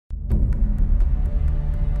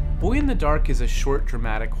Boy in the Dark is a short,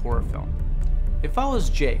 dramatic horror film. It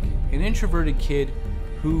follows Jake, an introverted kid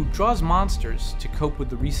who draws monsters to cope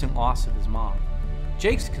with the recent loss of his mom.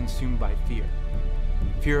 Jake's consumed by fear.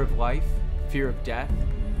 Fear of life, fear of death,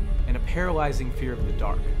 and a paralyzing fear of the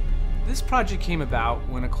dark. This project came about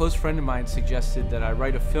when a close friend of mine suggested that I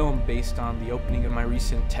write a film based on the opening of my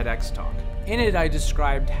recent TEDx talk. In it, I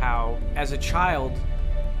described how, as a child,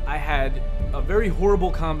 I had a very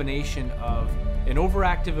horrible combination of an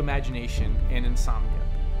overactive imagination and insomnia.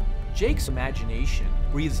 Jake's imagination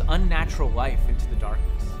breathes unnatural life into the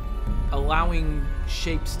darkness, allowing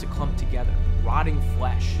shapes to clump together, rotting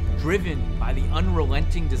flesh, driven by the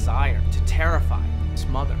unrelenting desire to terrify,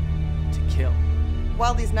 smother, to kill.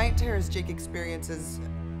 While these night terrors Jake experiences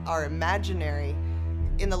are imaginary,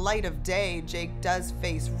 in the light of day, Jake does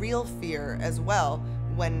face real fear as well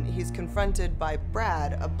when he's confronted by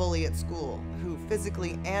Brad, a bully at school, who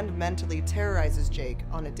physically and mentally terrorizes Jake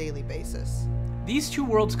on a daily basis. These two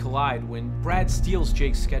worlds collide when Brad steals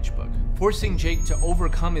Jake's sketchbook, forcing Jake to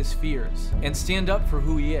overcome his fears and stand up for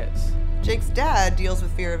who he is. Jake's dad deals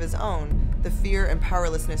with fear of his own, the fear and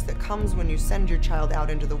powerlessness that comes when you send your child out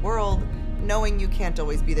into the world, knowing you can't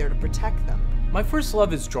always be there to protect them. My first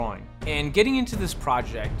love is drawing, and getting into this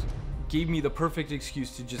project gave me the perfect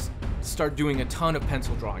excuse to just start doing a ton of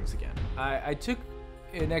pencil drawings again. I took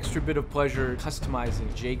an extra bit of pleasure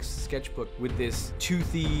customizing Jake's sketchbook with this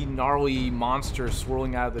toothy, gnarly monster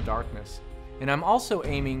swirling out of the darkness. And I'm also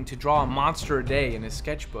aiming to draw a monster a day in his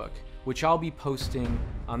sketchbook, which I'll be posting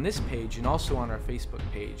on this page and also on our Facebook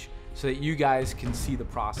page, so that you guys can see the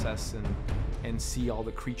process and see all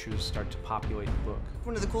the creatures start to populate the book.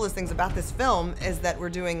 One of the coolest things about this film is that we're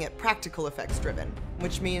doing it practical effects driven,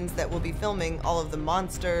 which means that we'll be filming all of the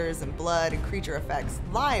monsters and blood and creature effects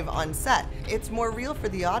live on set. It's more real for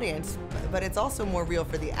the audience, but it's also more real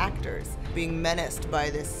for the actors, being menaced by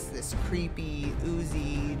this creepy,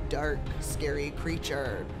 oozy, dark, scary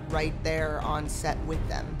creature right there on set with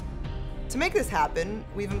them. To make this happen,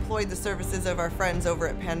 we've employed the services of our friends over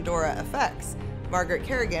at Pandora Effects. Margaret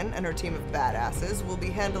Caragan and her team of badasses will be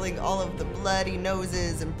handling all of the bloody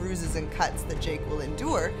noses and bruises and cuts that Jake will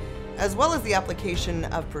endure, as well as the application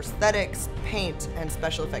of prosthetics, paint, and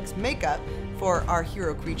special effects makeup for our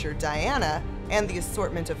hero creature Diana, and the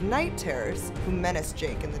assortment of night terrors who menace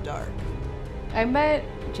Jake in the dark. I met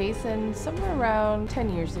Jason somewhere around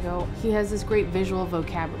 10 years ago. He has this great visual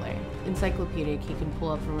vocabulary. Encyclopedic, he can pull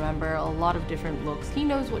up and remember a lot of different looks. He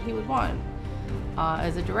knows what he would want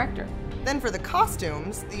as a director. Then for the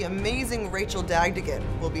costumes, the amazing Rachel Dagdagan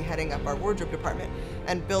will be heading up our wardrobe department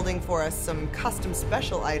and building for us some custom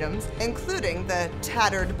special items, including the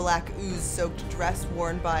tattered black ooze-soaked dress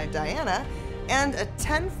worn by Diana and a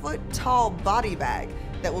 10-foot tall body bag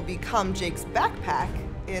that will become Jake's backpack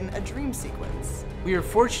in a dream sequence. We are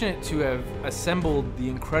fortunate to have assembled the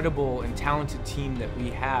incredible and talented team that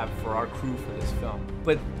we have for our crew for this film.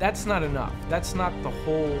 But that's not enough. That's not the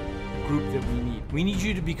whole group that we need. We need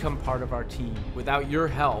you to become part of our team. Without your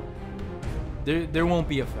help, there won't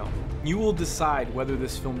be a film. You will decide whether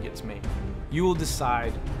this film gets made. You will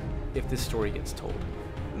decide if this story gets told.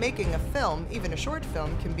 Making a film, even a short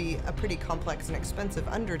film, can be a pretty complex and expensive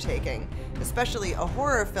undertaking, especially a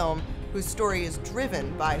horror film whose story is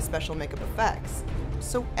driven by special makeup effects.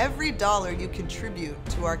 So every dollar you contribute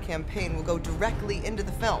to our campaign will go directly into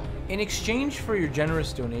the film. In exchange for your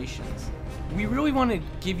generous donations, we really want to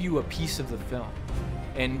give you a piece of the film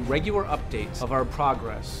and regular updates of our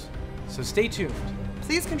progress. So stay tuned.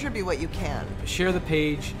 Please contribute what you can. Share the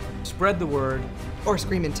page, spread the word, or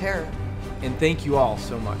scream in terror. and thank you all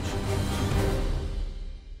so much.